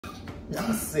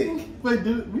Y'all sick. Wait,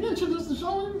 did we introduce the show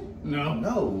already? No.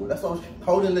 No, that's why I was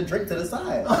holding the drink to the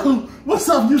side. What's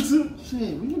up, YouTube?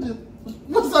 Shit, we can just.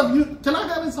 What's up, you? Can I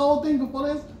have this whole thing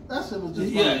before this? That shit was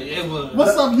just. Yeah, like, it was.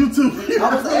 What's up, YouTube?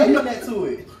 I was adding that to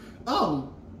it. Oh.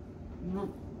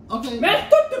 Okay. Man,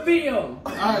 stop the video.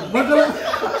 Alright, we're gonna.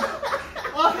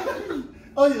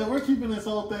 Oh yeah, we're keeping this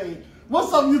whole thing.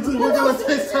 What's up, YouTube? We're gonna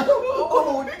taste test.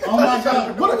 Oh my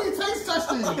god, what are we taste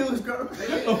testing? It was good.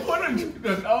 What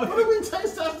are we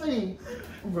taste testing?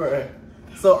 Bruh.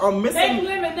 So I'm Pink missing.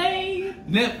 lemonade.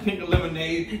 Net pink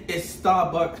lemonade is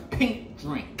Starbucks pink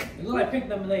drink. It looks like pink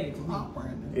lemonade to me. Oh,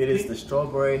 Brandon. It is the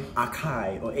strawberry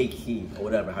acai or aki or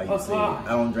whatever how you say it. Acai. I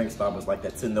don't drink Starbucks like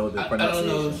that to know the I don't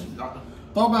know. pronunciation.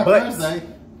 Throwback But- Thursday.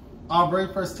 Our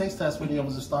very first taste test video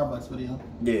was a Starbucks video.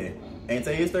 Yeah, and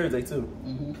today is Thursday too.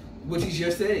 What you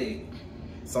just said.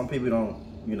 Some people don't,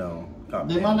 you know.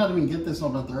 They might not even get this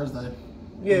on a Thursday.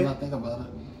 Yeah. When I think about it.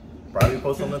 Probably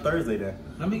post on the Thursday then,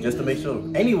 Let me just to make sure.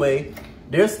 Anyway,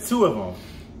 there's two of them.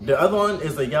 The other one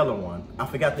is the yellow one. I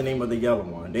forgot the name of the yellow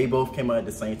one. They both came out at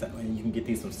the same time. And you can get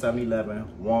these from 7-Eleven,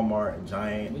 Walmart,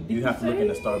 Giant. You have to look in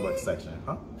the Starbucks section,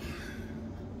 huh?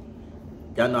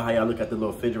 Y'all know how y'all look at the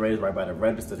little refrigerators right by the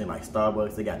registers in like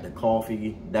Starbucks. They got the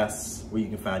coffee. That's where you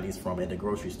can find these from at the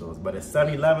grocery stores. But at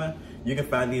 7-Eleven, you can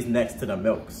find these next to the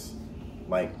milks.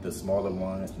 Like the smaller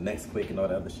ones, Next Quick and all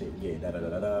that other shit. Yeah,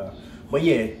 da-da-da-da-da. But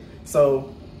yeah,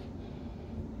 so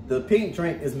the pink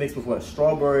drink is mixed with what?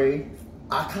 Strawberry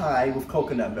acai with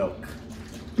coconut milk.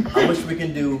 I wish we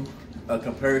can do a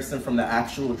comparison from the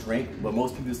actual drink, but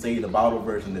most people say the bottle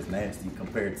version is nasty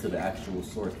compared to the actual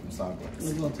source from Starbucks.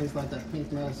 It's gonna taste like that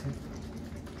pink medicine.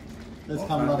 It's Well,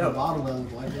 coming out find the out. bottle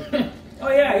doesn't like it. Oh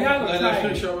yeah, y'all gonna That's try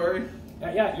pink it. strawberry.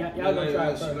 Y'all gonna try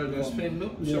it That's first. pink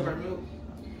milk. Yeah. Strawberry milk.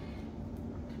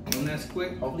 And that's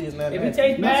quick. Hopefully it's not If it nasty.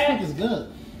 tastes Next bad, week is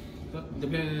good.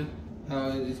 Depending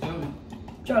on how it's coming.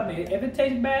 trust me. If it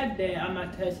tastes bad, then I'm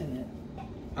not tasting it.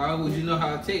 How would you know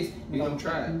how it tastes? You gonna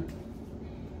try it.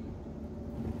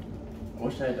 I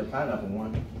wish I had the pineapple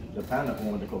one. The pineapple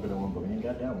one with the coconut one, but we ain't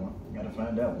got that one. We gotta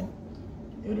find that one.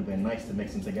 It would have been nice to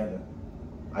mix them together.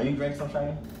 Are you drinking some,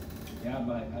 Shane? Yeah,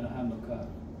 but I don't have no cup.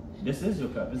 This is your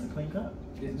cup. It's a clean cup.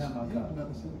 It's not my cup.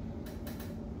 Medicine.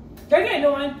 Can I get a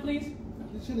new one, please?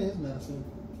 This shit is medicine.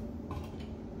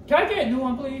 Can I get a new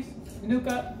one, please? A new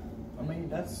cup? I mean,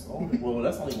 that's only, well,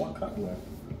 that's only one cup left.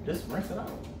 Just rinse it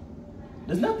out.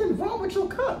 There's nothing wrong with your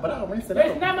cup, but I'll rinse it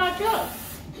It's out. not my cup.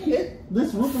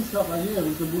 This Rufus cup right here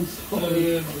with the blue stone. Oh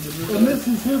yeah. And this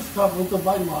is his cup with the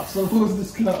bite mark. So who's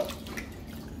this cup?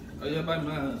 Oh yeah, by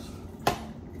mine.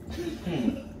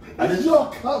 It's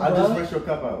your cup, I just bro. rinsed your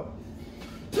cup out.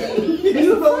 It's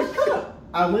a full cup.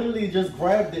 I literally just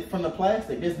grabbed it from the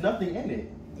plastic. There's nothing in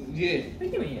it. Yeah.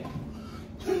 Give me it.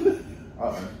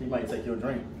 Uh-oh, he might take your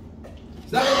drink.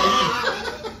 Stop.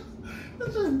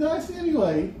 It's just nasty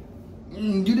anyway.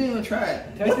 You didn't even try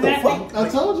it. Taste What the nasty? fuck? I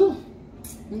told you.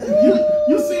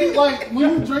 You see, like,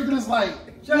 when you drinking, it's like,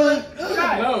 Try it's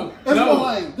it. more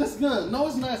like, this good. No,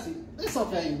 it's nasty. It's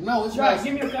okay. No, it's Try it.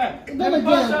 nasty. Give me a cup. Then Let me again,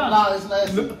 pour some. nah, it's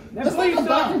nasty. Let me It's like pour I'm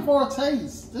some. looking for a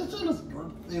taste. This shit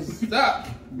is Stop.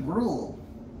 gruel.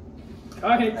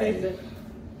 Okay, taste it.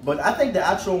 But I think the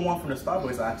actual one from the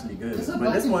Starbucks is actually good. It's a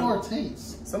But this looking one, for a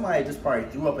taste. somebody just probably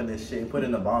threw up in this shit and put it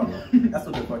in a bottle. That's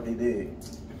what the fuck they did.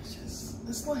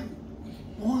 It's like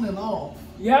on and off.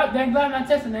 Yeah, then glad I'm not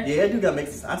testing it. Yeah, it do got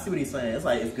mixed. I see what he's saying. It's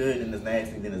like it's good and it's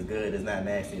nasty, then it's good. It's not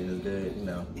nasty and it's good. You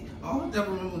know. All I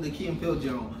ever remember the Key and Peele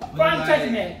Jones. But I'm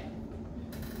testing it.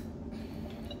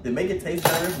 They make it taste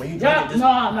better when you drink Yeah, it. Just, no.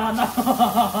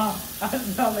 I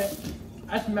smell it.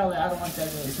 I smell it. I don't want to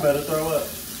taste You it. smell to throw up.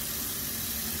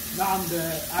 No, I'm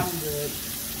good. I'm good.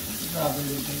 What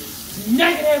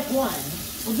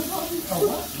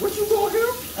 -1. What you going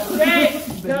here? Okay,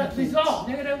 the result,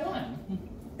 -1.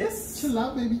 It's Chill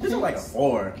out, baby. It's like a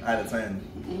 4 out of 10.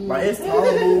 Like it's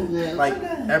horrible. Yeah. Like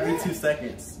every 2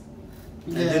 seconds,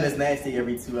 and Yeah. then it's nasty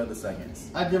every 2 other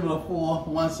seconds. I give it a 4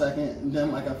 1 second, and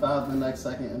then like a 5 the next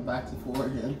second, and back to 4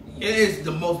 again. It is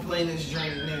the most plainest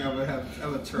drink thing I've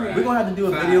ever tried. We're gonna have to do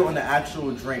a Five. video on the actual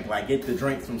drink, like get the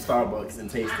drink from Starbucks and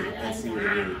taste it and see what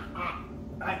it is.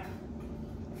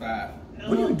 5.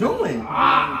 What are you doing?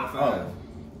 Five. Oh.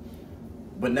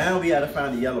 But now we gotta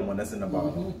find the yellow one that's in the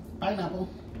bottle. Pineapple.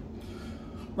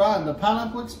 Riding the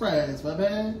Pineapple Express, my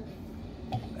man.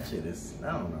 That shit is,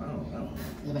 I don't know.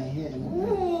 It ain't hitting.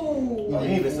 Oh, you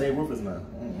didn't even say Rufus now.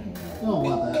 You don't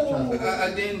want that. Trust me.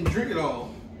 I didn't drink it all.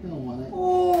 You don't want it.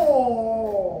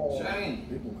 Oh, Shame.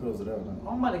 We can close it out now.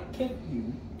 I'm about to kick you.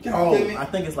 Oh, I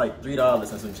think it's like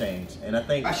 $3 and some change, and I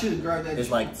think I should have grabbed that.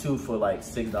 it's like 2 for like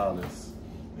 $6.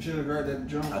 should have grabbed that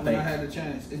jump when I had the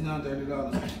chance. It's not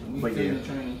 $30. We But fit yeah. the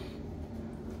training.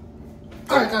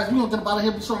 Alright guys, we're gonna get up out of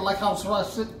here. Be sure to like, how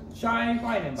subscribe, Shine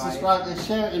fighting, bye. subscribe and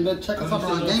share, and then check us out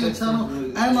on our gaming channel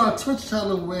and our Twitch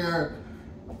channel where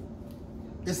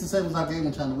it's the same as our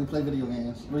gaming channel. We play video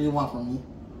games. What do you want from me?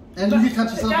 And you can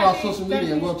catch us up on our social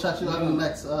media, and we'll chat you out in the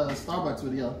next Starbucks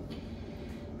video.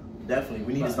 Definitely,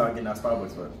 we need to start getting our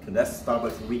Starbucks work, because that's the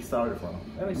Starbucks we started from.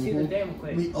 Let me see the damn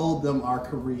quick. We owed them our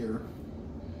career.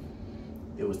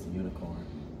 It was the unicorn,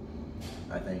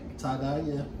 I think. Tie-dye,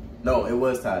 yeah. No, it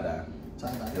was tie-dye.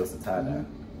 Tie-dye. It was the tie-dye.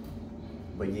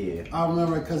 But yeah. I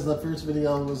remember because the first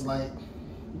video was like,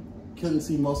 couldn't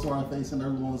see most of our face, and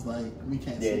everyone was like, we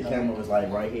can't see. Yeah, the camera was like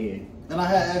right here. And I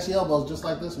had ashy elbows just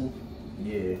like this one.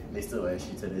 Yeah, they still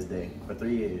ask you to this day for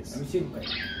 3 years. Let me see real quick.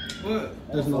 What?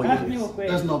 There's no, Ask me real quick.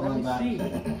 there's no Let going me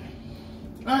back.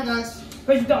 see. Alright guys.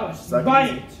 $50. Suck Buy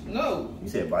it. it. No. You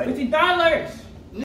said bite it. $50.